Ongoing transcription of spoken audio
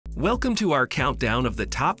Welcome to our countdown of the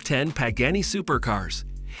top 10 Pagani Supercars.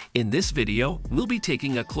 In this video, we'll be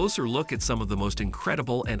taking a closer look at some of the most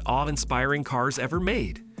incredible and awe-inspiring cars ever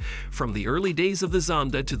made. From the early days of the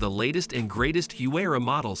Zonda to the latest and greatest Huayra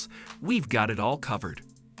models, we've got it all covered.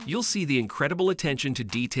 You'll see the incredible attention to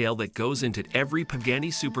detail that goes into every Pagani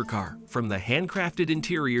Supercar, from the handcrafted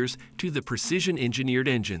interiors to the precision-engineered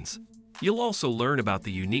engines. You'll also learn about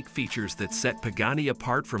the unique features that set Pagani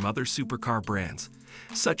apart from other supercar brands,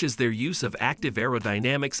 such as their use of active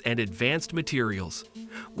aerodynamics and advanced materials.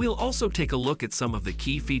 We'll also take a look at some of the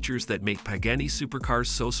key features that make Pagani Supercars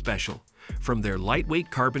so special, from their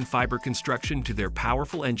lightweight carbon fiber construction to their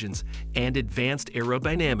powerful engines and advanced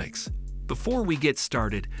aerodynamics. Before we get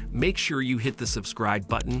started, make sure you hit the subscribe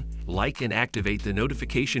button, like and activate the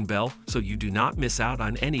notification bell so you do not miss out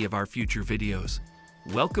on any of our future videos.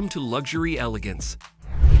 Welcome to luxury elegance.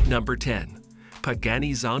 Number 10.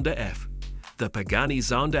 Pagani Zonda F. The Pagani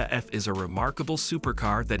Zonda F is a remarkable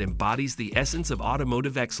supercar that embodies the essence of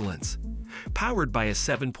automotive excellence. Powered by a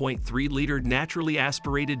 7.3-liter naturally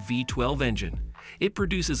aspirated V12 engine, it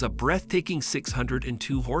produces a breathtaking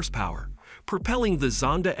 602 horsepower, propelling the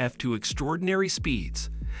Zonda F to extraordinary speeds.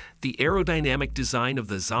 The aerodynamic design of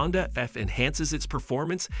the Zonda F enhances its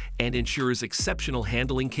performance and ensures exceptional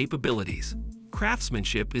handling capabilities.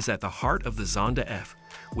 Craftsmanship is at the heart of the Zonda F,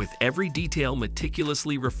 with every detail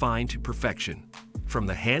meticulously refined to perfection. From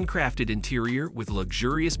the handcrafted interior with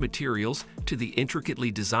luxurious materials to the intricately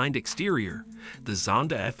designed exterior, the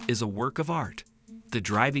Zonda F is a work of art. The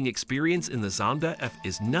driving experience in the Zonda F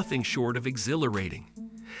is nothing short of exhilarating.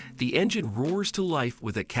 The engine roars to life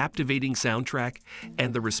with a captivating soundtrack,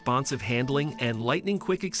 and the responsive handling and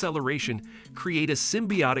lightning-quick acceleration create a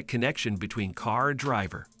symbiotic connection between car and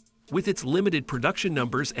driver. With its limited production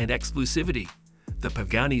numbers and exclusivity, the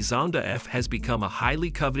Pagani Zonda F has become a highly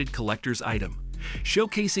coveted collector's item,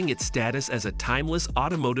 showcasing its status as a timeless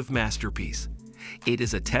automotive masterpiece. It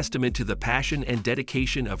is a testament to the passion and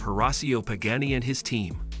dedication of Horacio Pagani and his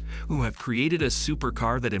team, who have created a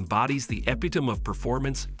supercar that embodies the epitome of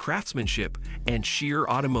performance, craftsmanship, and sheer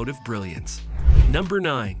automotive brilliance. Number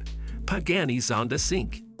 9. Pagani Zonda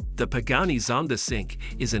Sync. The Pagani Zonda Sync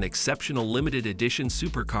is an exceptional limited edition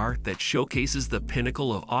supercar that showcases the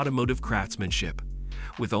pinnacle of automotive craftsmanship.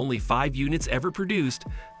 With only 5 units ever produced,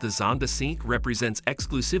 the Zonda Sync represents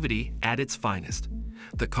exclusivity at its finest.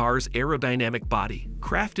 The car's aerodynamic body,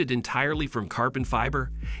 crafted entirely from carbon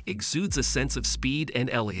fiber, exudes a sense of speed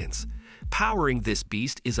and elegance. Powering this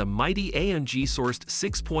beast is a mighty AMG-sourced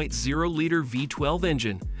 6.0-liter V12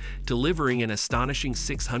 engine, delivering an astonishing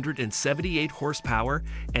 678 horsepower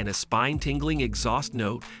and a spine-tingling exhaust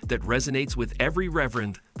note that resonates with every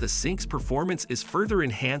reverend. The Sync's performance is further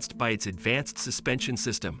enhanced by its advanced suspension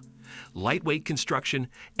system, lightweight construction,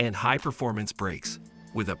 and high-performance brakes.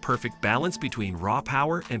 With a perfect balance between raw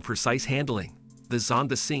power and precise handling, the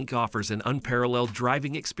Zonda Sync offers an unparalleled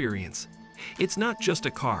driving experience. It's not just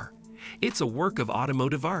a car. It's a work of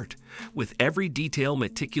automotive art, with every detail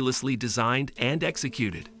meticulously designed and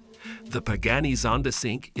executed. The Pagani Zonda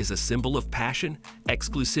Sync is a symbol of passion,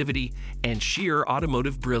 exclusivity, and sheer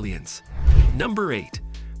automotive brilliance. Number 8.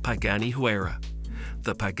 Pagani Huayra.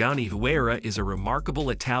 The Pagani Huayra is a remarkable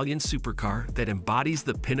Italian supercar that embodies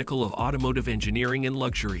the pinnacle of automotive engineering and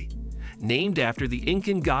luxury. Named after the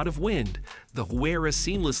Incan god of wind, the Huayra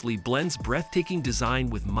seamlessly blends breathtaking design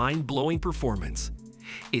with mind-blowing performance.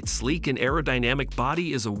 Its sleek and aerodynamic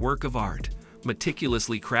body is a work of art,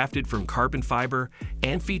 meticulously crafted from carbon fiber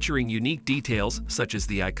and featuring unique details such as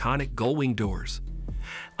the iconic gull-wing doors.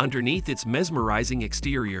 Underneath its mesmerizing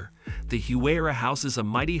exterior, the Huayra houses a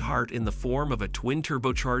mighty heart in the form of a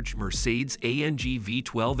twin-turbocharged Mercedes-AMG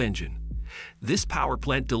V12 engine. This power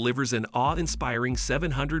plant delivers an awe-inspiring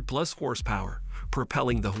 700-plus horsepower,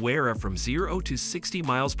 propelling the Huayra from 0 to 60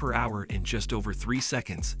 miles per hour in just over 3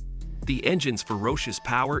 seconds. The engine's ferocious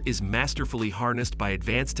power is masterfully harnessed by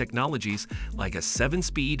advanced technologies like a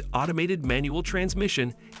 7-speed automated manual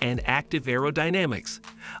transmission and active aerodynamics,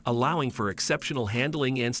 allowing for exceptional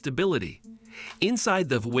handling and stability. Inside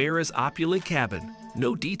the Huayra's opulent cabin,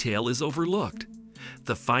 no detail is overlooked.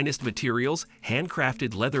 The finest materials,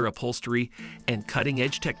 handcrafted leather upholstery, and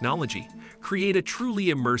cutting-edge technology create a truly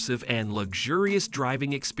immersive and luxurious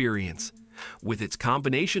driving experience. With its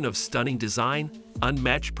combination of stunning design,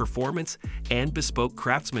 unmatched performance, and bespoke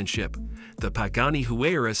craftsmanship, the Pagani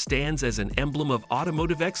Huayra stands as an emblem of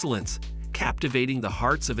automotive excellence, captivating the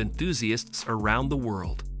hearts of enthusiasts around the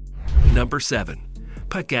world. Number 7.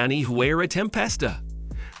 Pagani Huayra Tempesta.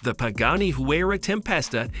 The Pagani Huayra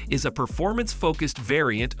Tempesta is a performance-focused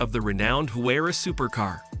variant of the renowned Huayra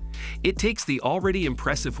supercar. It takes the already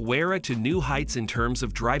impressive Huayra to new heights in terms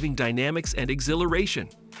of driving dynamics and exhilaration.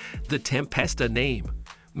 The Tempesta name,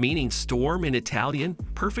 meaning storm in Italian,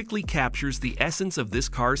 perfectly captures the essence of this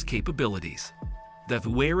car's capabilities. The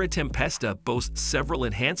Huayra Tempesta boasts several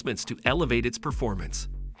enhancements to elevate its performance.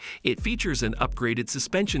 It features an upgraded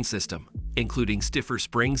suspension system, including stiffer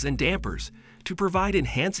springs and dampers, to provide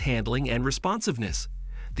enhanced handling and responsiveness.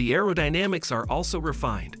 The aerodynamics are also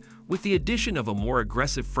refined, with the addition of a more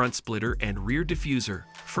aggressive front splitter and rear diffuser,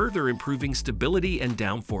 further improving stability and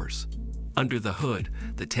downforce. Under the hood,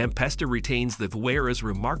 the Tempesta retains the Huayra's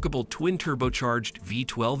remarkable twin-turbocharged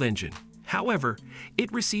V12 engine. However,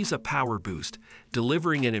 it receives a power boost,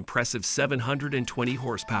 delivering an impressive 720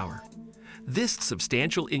 horsepower. This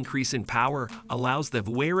substantial increase in power allows the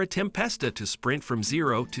Huayra Tempesta to sprint from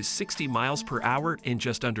 0 to 60 miles per hour in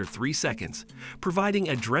just under 3 seconds, providing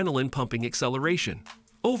adrenaline-pumping acceleration.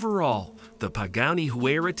 Overall, the Pagani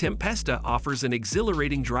Huayra Tempesta offers an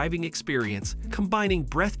exhilarating driving experience, combining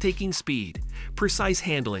breathtaking speed, precise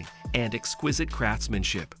handling, and exquisite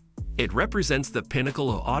craftsmanship. It represents the pinnacle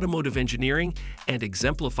of automotive engineering and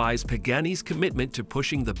exemplifies Pagani's commitment to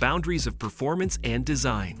pushing the boundaries of performance and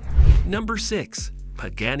design. Number 6.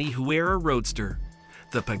 Pagani Huayra Roadster.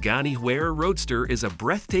 The Pagani Huayra Roadster is a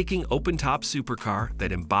breathtaking open-top supercar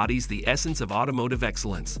that embodies the essence of automotive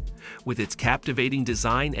excellence. With its captivating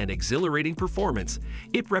design and exhilarating performance,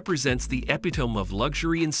 it represents the epitome of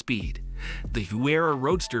luxury and speed. The Huayra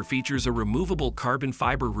Roadster features a removable carbon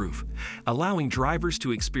fiber roof, allowing drivers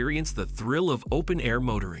to experience the thrill of open-air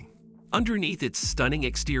motoring. Underneath its stunning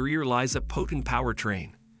exterior lies a potent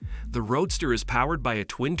powertrain. The Roadster is powered by a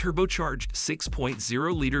twin-turbocharged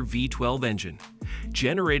 6.0-liter V12 engine,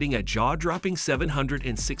 generating a jaw-dropping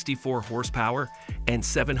 764 horsepower and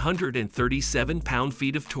 737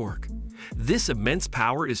 pound-feet of torque. This immense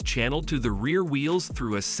power is channeled to the rear wheels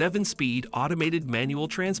through a 7-speed automated manual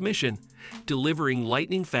transmission, delivering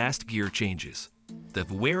lightning-fast gear changes. The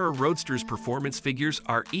Huayra Roadster's performance figures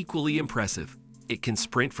are equally impressive. It can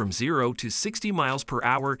sprint from 0 to 60 miles per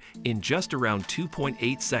hour in just around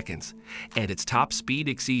 2.8 seconds, and its top speed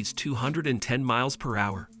exceeds 210 miles per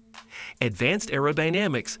hour. Advanced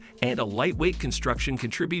aerodynamics and a lightweight construction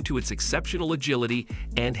contribute to its exceptional agility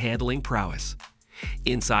and handling prowess.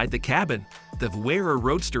 Inside the cabin, the Huayra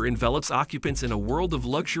Roadster envelops occupants in a world of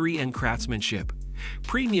luxury and craftsmanship.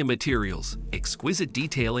 Premium materials, exquisite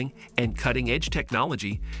detailing, and cutting-edge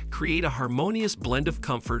technology create a harmonious blend of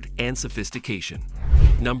comfort and sophistication.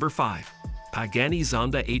 Number 5. Pagani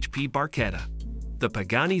Zonda HP Barchetta. The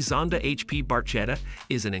Pagani Zonda HP Barchetta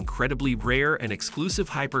is an incredibly rare and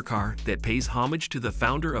exclusive hypercar that pays homage to the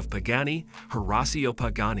founder of Pagani, Horacio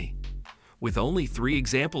Pagani. With only 3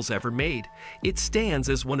 examples ever made, it stands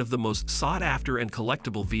as one of the most sought-after and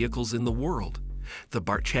collectible vehicles in the world. The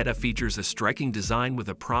Barchetta features a striking design with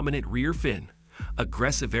a prominent rear fin,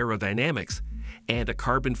 aggressive aerodynamics, and a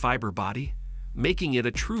carbon fiber body, making it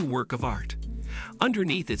a true work of art.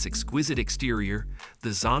 Underneath its exquisite exterior, the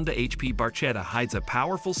Zonda HP Barchetta hides a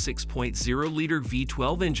powerful 6.0-liter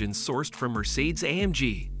V12 engine sourced from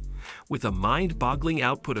Mercedes-AMG. With a mind-boggling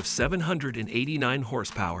output of 789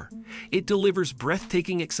 horsepower, it delivers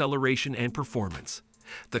breathtaking acceleration and performance.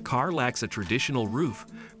 The car lacks a traditional roof,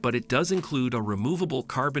 but it does include a removable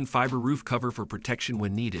carbon fiber roof cover for protection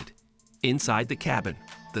when needed. Inside the cabin,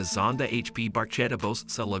 the Zonda HP Barchetta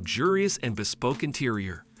boasts a luxurious and bespoke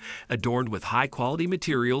interior, adorned with high-quality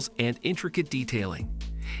materials and intricate detailing.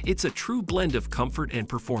 It's a true blend of comfort and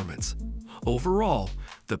performance. Overall,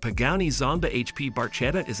 the Pagani Zonda HP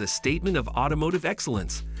Barchetta is a statement of automotive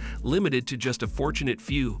excellence, limited to just a fortunate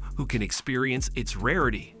few who can experience its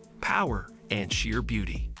rarity, power, and sheer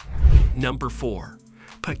beauty. Number 4.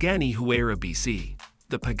 Pagani Huayra BC.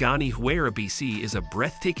 The Pagani Huayra BC is a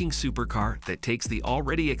breathtaking supercar that takes the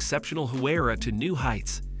already exceptional Huayra to new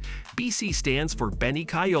heights. BC stands for Beni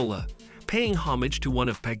Cayola, paying homage to one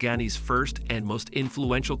of Pagani's first and most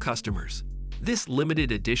influential customers. This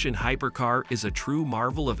limited edition hypercar is a true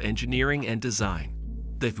marvel of engineering and design.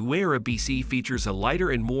 The Huayra BC features a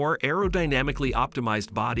lighter and more aerodynamically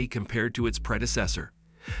optimized body compared to its predecessor.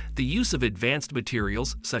 The use of advanced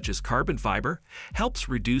materials, such as carbon fiber, helps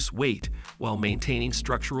reduce weight while maintaining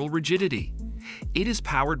structural rigidity. It is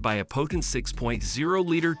powered by a potent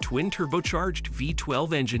 6.0-liter twin-turbocharged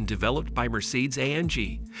V12 engine developed by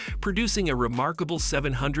Mercedes-AMG, producing a remarkable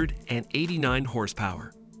 789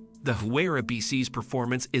 horsepower. The Huayra BC's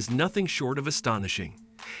performance is nothing short of astonishing.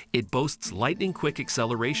 It boasts lightning-quick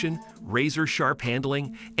acceleration, razor-sharp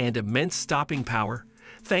handling, and immense stopping power,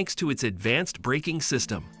 thanks to its advanced braking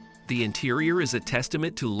system. The interior is a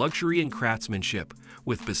testament to luxury and craftsmanship,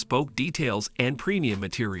 with bespoke details and premium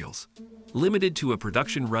materials. Limited to a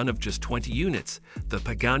production run of just 20 units, the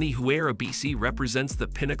Pagani Huayra BC represents the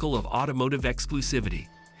pinnacle of automotive exclusivity.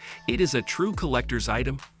 It is a true collector's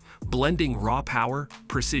item, blending raw power,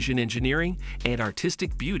 precision engineering, and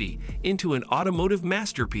artistic beauty into an automotive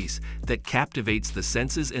masterpiece that captivates the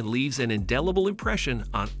senses and leaves an indelible impression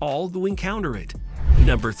on all who encounter it.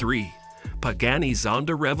 Number 3. Pagani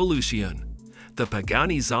Zonda Revolution. The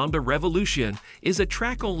Pagani Zonda Revolution is a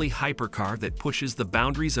track-only hypercar that pushes the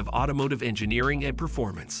boundaries of automotive engineering and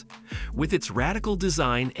performance. With its radical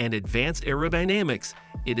design and advanced aerodynamics,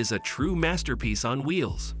 it is a true masterpiece on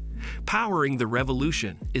wheels. Powering the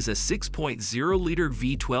Revolution is a 6.0-liter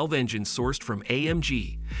V12 engine sourced from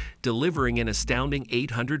AMG, delivering an astounding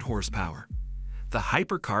 800 horsepower. The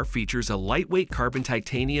hypercar features a lightweight carbon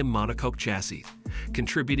titanium monocoque chassis,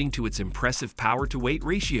 contributing to its impressive power-to-weight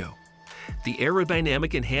ratio. The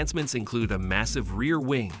aerodynamic enhancements include a massive rear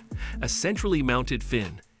wing, a centrally mounted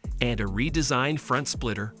fin, and a redesigned front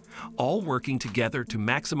splitter, all working together to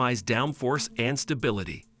maximize downforce and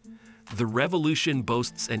stability. The Revolution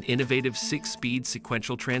boasts an innovative 6-speed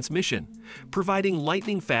sequential transmission, providing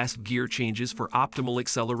lightning-fast gear changes for optimal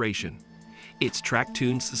acceleration. Its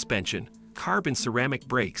track-tuned suspension, carbon ceramic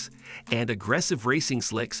brakes, and aggressive racing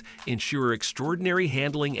slicks ensure extraordinary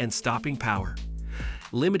handling and stopping power.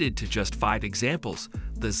 Limited to just 5 examples,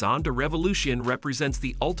 the Zonda Revolution represents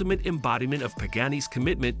the ultimate embodiment of Pagani's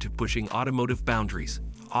commitment to pushing automotive boundaries,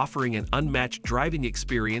 offering an unmatched driving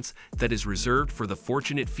experience that is reserved for the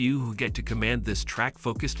fortunate few who get to command this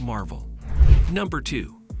track-focused marvel. Number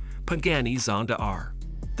 2. Pagani Zonda R.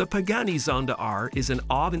 The Pagani Zonda R is an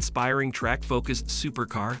awe-inspiring track-focused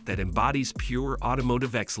supercar that embodies pure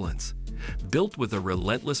automotive excellence. Built with a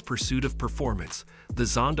relentless pursuit of performance, the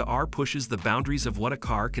Zonda R pushes the boundaries of what a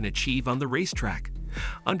car can achieve on the racetrack.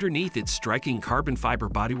 Underneath its striking carbon fiber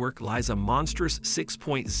bodywork lies a monstrous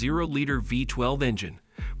 6.0-liter V12 engine,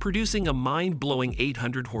 producing a mind-blowing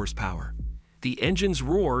 800 horsepower. The engine's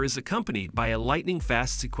roar is accompanied by a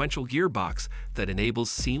lightning-fast sequential gearbox that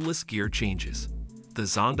enables seamless gear changes. The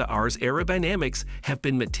Zonda R's aerodynamics have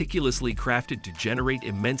been meticulously crafted to generate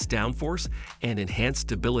immense downforce and enhance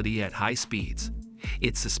stability at high speeds.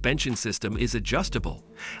 Its suspension system is adjustable,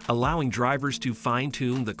 allowing drivers to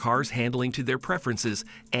fine-tune the car's handling to their preferences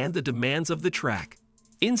and the demands of the track.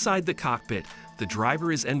 Inside the cockpit, the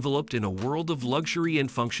driver is enveloped in a world of luxury and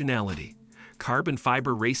functionality. Carbon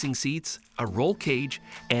fiber racing seats, a roll cage,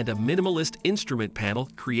 and a minimalist instrument panel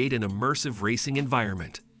create an immersive racing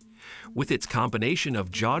environment. With its combination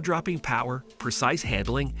of jaw-dropping power, precise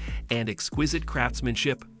handling, and exquisite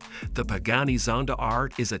craftsmanship, the Pagani Zonda R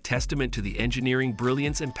is a testament to the engineering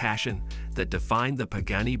brilliance and passion that define the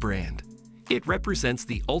Pagani brand. It represents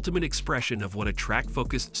the ultimate expression of what a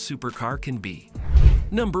track-focused supercar can be.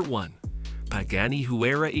 Number 1. Pagani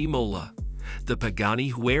Huayra Imola. The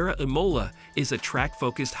Pagani Huayra Imola is a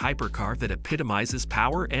track-focused hypercar that epitomizes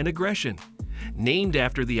power and aggression. Named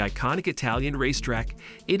after the iconic Italian racetrack,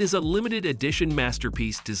 it is a limited edition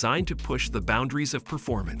masterpiece designed to push the boundaries of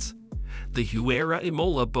performance. The Huayra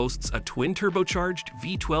Imola boasts a twin-turbocharged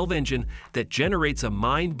V12 engine that generates a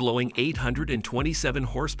mind-blowing 827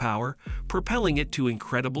 horsepower, propelling it to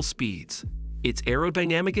incredible speeds. Its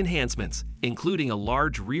aerodynamic enhancements, including a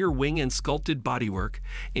large rear wing and sculpted bodywork,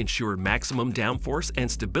 ensure maximum downforce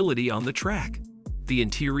and stability on the track. The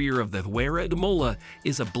interior of the Huayra Imola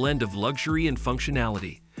is a blend of luxury and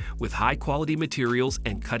functionality, with high-quality materials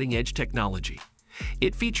and cutting-edge technology.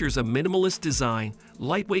 It features a minimalist design,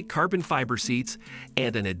 lightweight carbon fiber seats,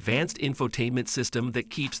 and an advanced infotainment system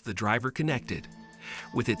that keeps the driver connected.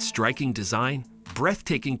 With its striking design,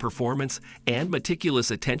 breathtaking performance, and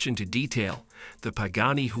meticulous attention to detail, the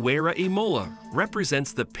Pagani Huayra Imola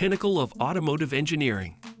represents the pinnacle of automotive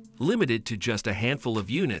engineering. Limited to just a handful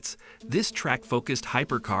of units, this track-focused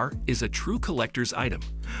hypercar is a true collector's item,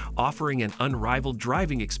 offering an unrivaled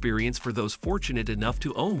driving experience for those fortunate enough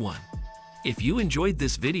to own one. If you enjoyed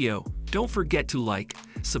this video, don't forget to like,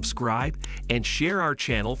 subscribe, and share our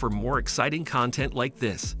channel for more exciting content like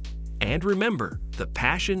this. And remember, the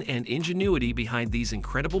passion and ingenuity behind these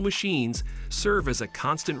incredible machines serve as a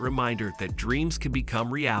constant reminder that dreams can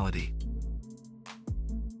become reality.